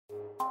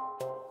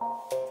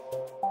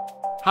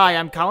Hi,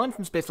 I'm Colin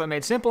from Spaceflight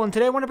Made Simple, and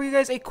today I want to bring you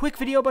guys a quick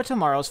video about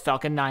tomorrow's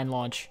Falcon 9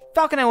 launch.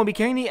 Falcon 9 will be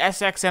carrying the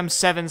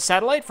SXM-7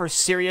 satellite for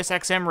Sirius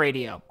XM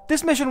radio.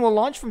 This mission will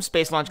launch from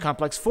Space Launch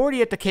Complex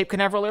 40 at the Cape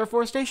Canaveral Air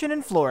Force Station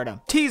in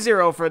Florida.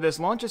 T0 for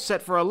this launch is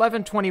set for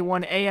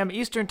 11:21 a.m.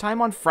 Eastern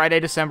Time on Friday,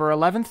 December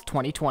 11th,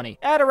 2020.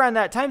 At around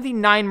that time, the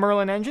 9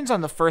 Merlin engines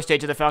on the first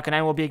stage of the Falcon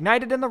 9 will be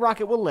ignited and the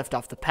rocket will lift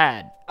off the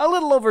pad. A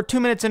little over 2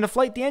 minutes into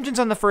flight, the engines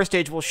on the first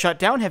stage will shut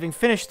down, having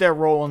finished their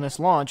role in this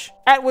launch,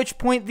 at which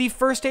point the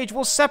first stage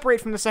will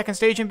separate from the second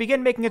stage and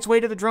begin making its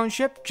way to the drone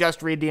ship.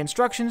 Just read the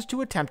instructions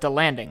to attempt a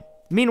landing.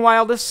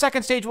 Meanwhile, the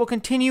second stage will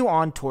continue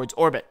on towards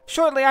orbit.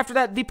 Shortly after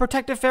that, the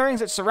protective fairings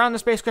that surround the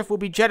spacecraft will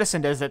be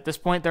jettisoned, as at this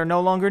point they're no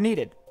longer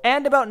needed.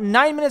 And about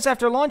 9 minutes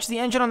after launch, the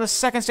engine on the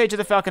second stage of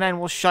the Falcon 9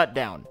 will shut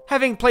down,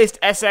 having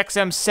placed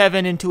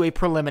SXM-7 into a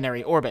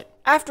preliminary orbit.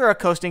 After a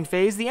coasting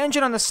phase, the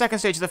engine on the second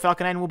stage of the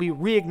Falcon 9 will be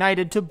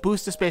reignited to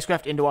boost the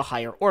spacecraft into a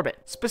higher orbit,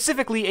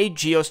 specifically a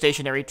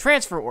geostationary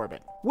transfer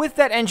orbit. With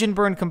that engine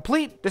burn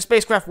complete, the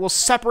spacecraft will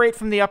separate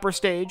from the upper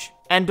stage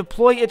and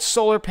deploy its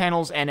solar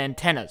panels and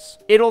antennas.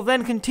 It'll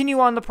then continue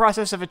on the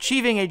process of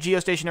achieving a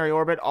geostationary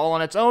orbit all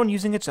on its own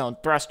using its own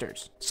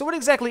thrusters. So what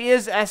exactly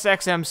is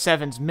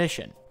SXM-7's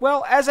mission?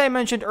 Well, as I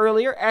mentioned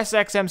earlier,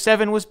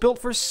 SXM-7 was built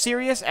for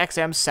Sirius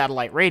XM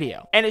satellite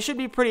radio, and it should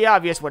be pretty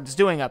obvious what it's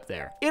doing up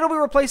there. It'll be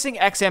replacing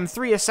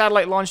XM-3, a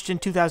satellite launched in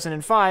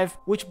 2005,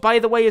 which by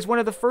the way is one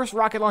of the first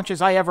rocket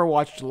launches I ever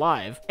watched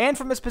live, and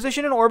from its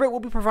position in orbit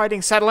will be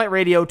providing satellite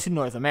radio to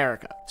North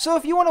America. So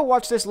if you want to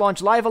watch this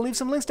launch live, I'll leave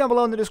some links down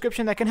below in the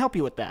description that can help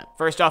you with that.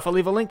 First off, I'll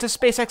leave a link to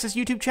SpaceX's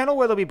YouTube channel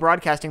where they'll be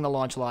broadcasting the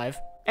launch live.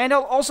 And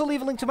I'll also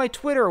leave a link to my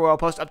Twitter where I'll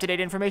post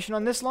up-to-date information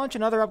on this launch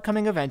and other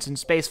upcoming events in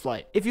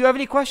spaceflight. If you have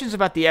any questions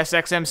about the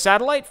SXM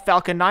satellite,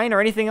 Falcon 9, or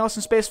anything else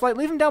in spaceflight,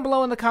 leave them down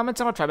below in the comments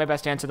and I'll try my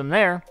best to answer them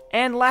there.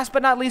 And last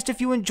but not least,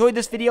 if you enjoyed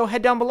this video,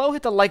 head down below,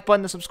 hit the like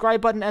button, the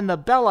subscribe button, and the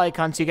bell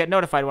icon so you get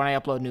notified when I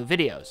upload new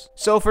videos.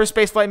 So for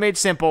Spaceflight Made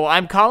Simple,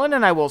 I'm Colin,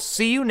 and I will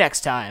see you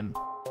next time.